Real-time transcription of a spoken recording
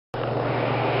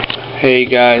Hey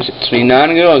guys, it's me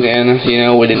Nanago again,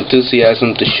 with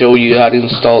enthusiasm to show you how to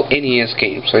install NES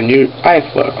games on your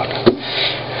iPhone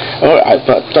or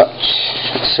Ipod Touch.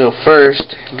 So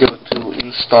first, go to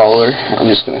installer. I'm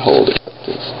just gonna hold it like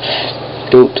this.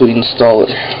 Go to installer.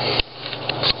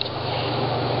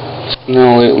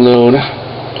 Now let it load.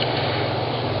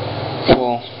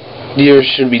 Well, yours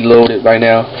should be loaded by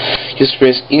now. Just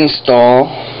press install.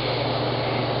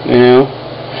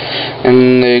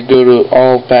 And go to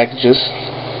all packages,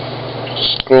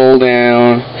 scroll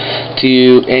down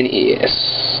to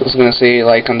NES. It's gonna say,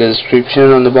 like on the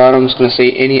description on the bottom, it's gonna say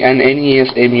an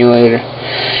NES emulator.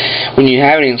 When you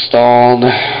have it installed,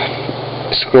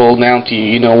 scroll down to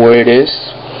where it is,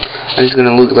 and it's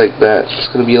gonna look like that. It's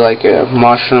gonna be like a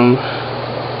mushroom,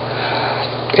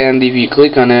 and if you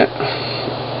click on it,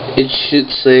 it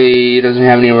should say it doesn't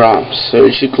have any ROMs, so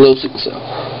it should close itself.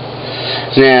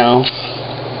 Now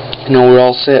we're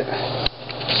all set.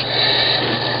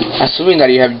 Assuming that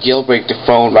you have jailbreak the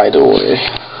phone right away.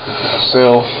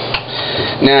 So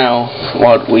now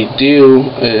what we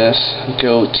do is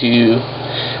go to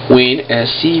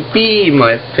WinSCP,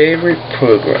 my favorite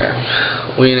program.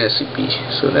 WinSCP.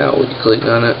 So now we click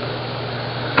on it,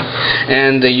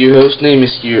 and your host name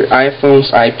is your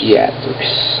iPhone's IP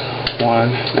address,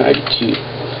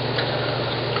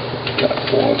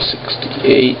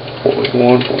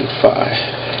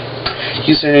 192.168.1.5.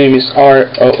 Username is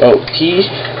ROOT.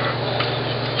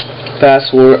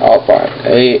 Password Alpine,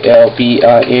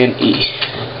 ALPINE.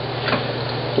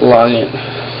 Login.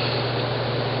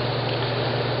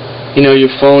 Your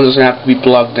phone doesn't have to be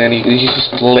plugged in. You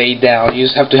just lay down. You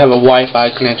just have to have a Wi-Fi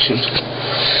connection.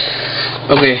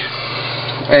 Okay.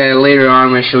 Later on,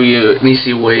 I'm gonna show you an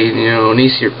easy way, an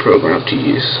easier program to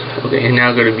use. Okay. And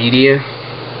now go to media,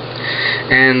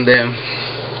 and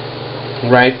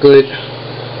right-click.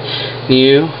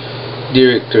 New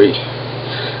directory.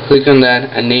 Click on that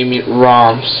and name it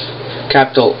ROMs,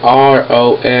 capital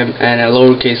ROM and a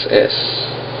lowercase s.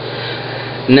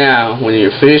 Now when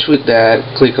you're finished with that,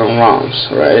 click on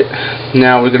ROMs. Right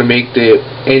now we're gonna make the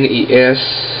NES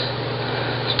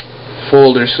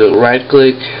folder, so right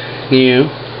click, new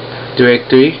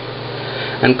directory,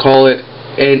 and call it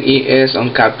NES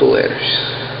on capital letters.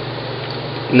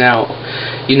 Now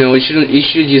it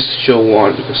should just show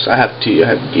one, because I have two. I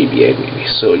have GBA maybe.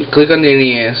 So you click on the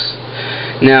NES.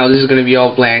 Now this is going to be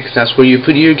all blank. That's where you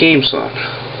put your games on.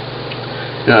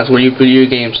 That's where you put your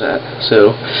games at.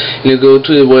 So go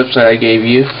to the website I gave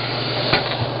you.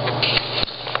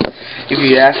 If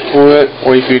you ask for it,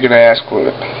 or if you're going to ask for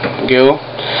it, go.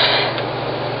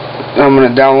 I'm going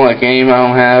to download a game I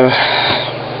don't have.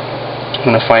 I'm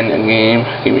going to find a game.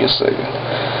 Give me a second.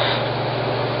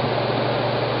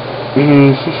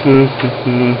 I'm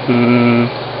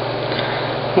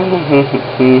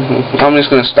just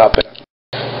gonna stop it.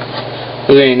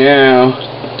 Okay, now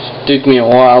it took me a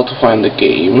while to find the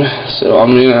game, so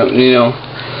I'm gonna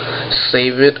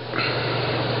save it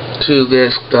to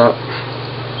desktop.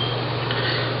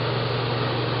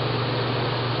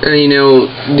 And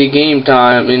the game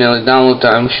time, the download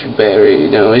time should vary.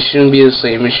 It shouldn't be the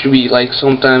same. It should be like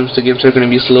sometimes the games are gonna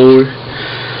be slower.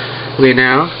 Okay,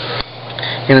 now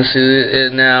you're gonna see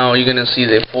it. Now you're gonna see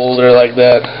the folder like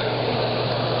that.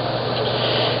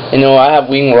 I have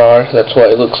WinRAR, that's why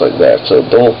it looks like that. So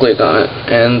double click on it,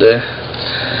 and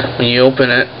when you open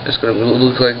it, it's gonna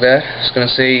look like that. It's gonna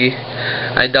say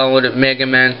I downloaded Mega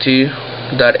Man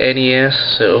 2.NES,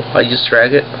 so I just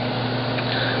drag it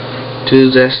to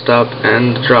the desktop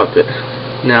and drop it.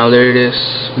 Now there it is,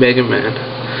 Mega Man.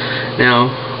 Now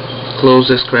close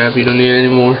this crap, you don't need it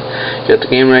anymore. Got the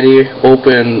game right here.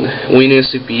 Open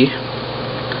WinSCP.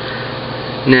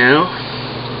 Now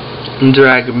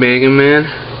drag Mega Man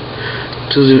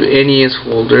to the NES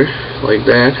folder like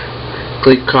that.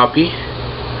 Click copy,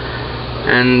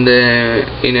 and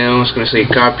it's gonna say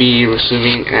copy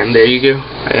resuming, and there you go.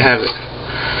 I have it.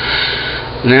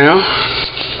 Now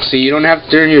see, you don't have to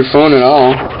turn your phone at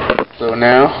all. So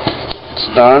now it's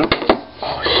done.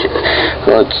 Oh shit.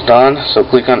 So it's done. So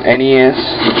click on NES.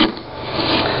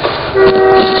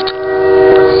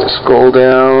 Scroll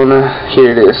down.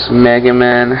 Here it is, Mega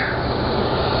Man.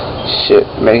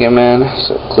 Mega Man.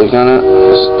 So click on it.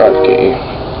 Start game.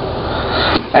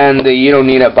 And you don't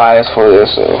need a BIOS for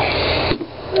this. So.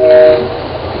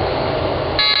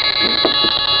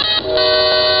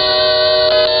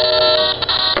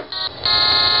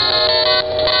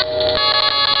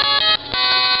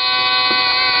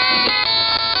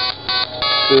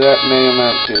 So that Mega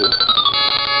Man 2.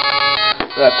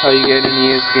 That's how you get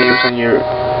NES games on your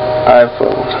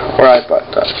iPhone or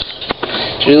Ipod Touch.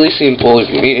 It's really simple. If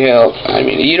you need help, I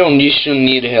mean, you shouldn't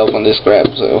need help on this crap.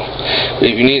 So, but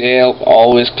if you need help,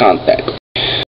 always contact.